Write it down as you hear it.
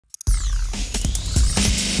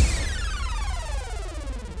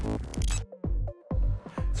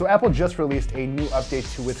So Apple just released a new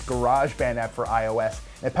update to its GarageBand app for iOS.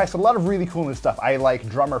 It packs a lot of really cool new stuff. I like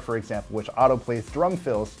Drummer, for example, which autoplays drum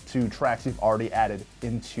fills to tracks you've already added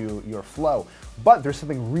into your flow. But there's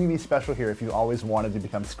something really special here if you always wanted to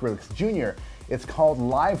become Skrillex Jr. It's called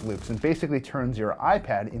Live Loops and basically turns your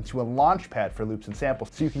iPad into a launch pad for loops and samples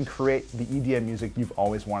so you can create the EDM music you've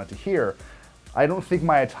always wanted to hear. I don't think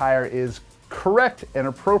my attire is correct and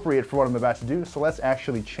appropriate for what I'm about to do, so let's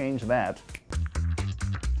actually change that.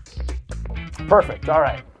 Perfect, all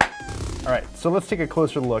right. All right, so let's take a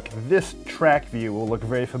closer look. This track view will look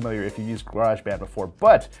very familiar if you used GarageBand before,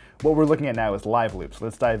 but what we're looking at now is Live Loops.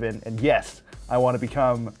 Let's dive in, and yes, I want to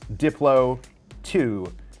become Diplo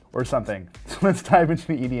 2 or something. So let's dive into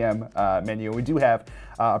the EDM menu. We do have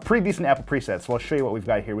a pretty decent Apple presets, so I'll show you what we've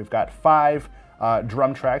got here. We've got 5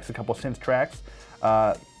 drum tracks, a couple synth tracks,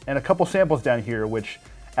 and a couple samples down here, which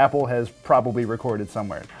Apple has probably recorded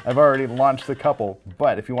somewhere. I've already launched a couple,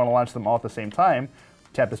 but if you want to launch them all at the same time,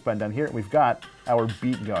 tap this button down here, and we've got our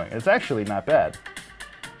beat going. It's actually not bad.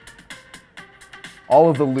 All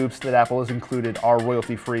of the loops that Apple has included are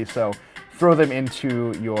royalty-free, so throw them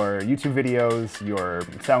into your YouTube videos, your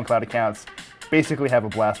SoundCloud accounts, basically have a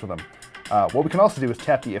blast with them. What we can also do is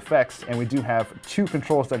tap the effects, and we do have 2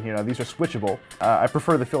 controls down here. Now these are switchable. I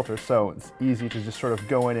prefer the filter, so it's easy to just sort of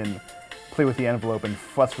go in and play with the envelope and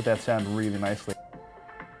futz with that sound really nicely.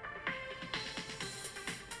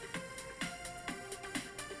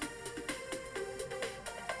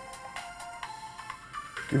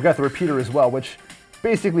 We've got the repeater as well, which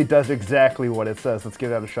basically does exactly what it says. Let's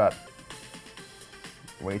give that a shot.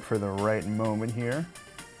 Wait for the right moment here.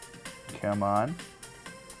 Come on.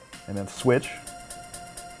 And then switch.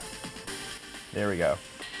 There we go.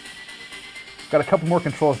 Got a couple more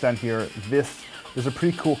controls down here. There's a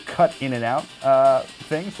pretty cool cut in and out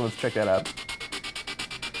thing, so let's check that out.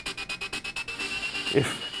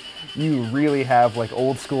 If you really have like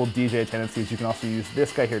old school DJ tendencies, you can also use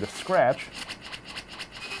this guy here to scratch.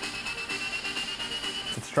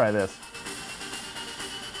 Let's try this.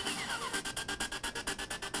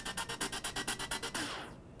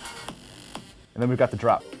 And then we've got the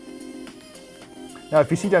drop. Now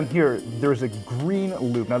if you see down here, there's a green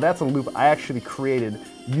loop. Now that's a loop I actually created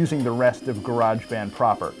using the rest of GarageBand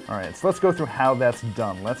proper. All right, so let's go through how that's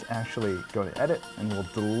done. Let's actually go to Edit, and we'll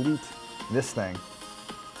delete this thing.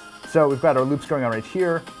 So we've got our loops going on right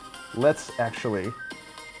here. Let's actually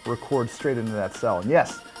record straight into that cell. And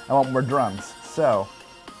yes, I want more drums. So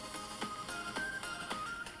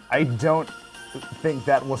I don't think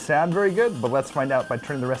that will sound very good, but let's find out by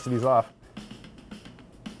turning the rest of these off.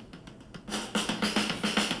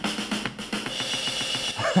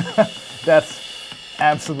 That's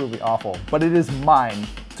absolutely awful, but it is mine.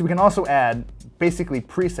 So we can also add basically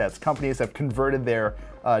presets. Companies have converted their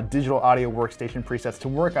digital audio workstation presets to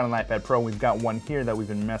work on an iPad Pro. We've got one here that we've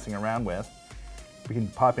been messing around with. We can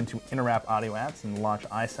pop into Interapp Audio Apps and launch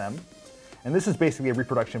iSem. And this is basically a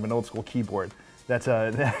reproduction of an old school keyboard. That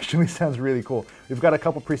actually sounds really cool. We've got a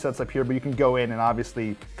couple presets up here, but you can go in and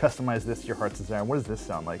obviously customize this to your heart's desire. What does this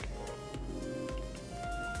sound like?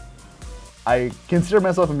 I consider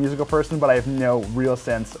myself a musical person, but I have no real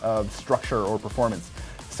sense of structure or performance.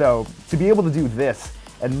 So to be able to do this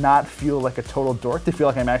and not feel like a total dork, to feel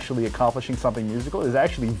like I'm actually accomplishing something musical is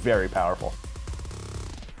actually very powerful.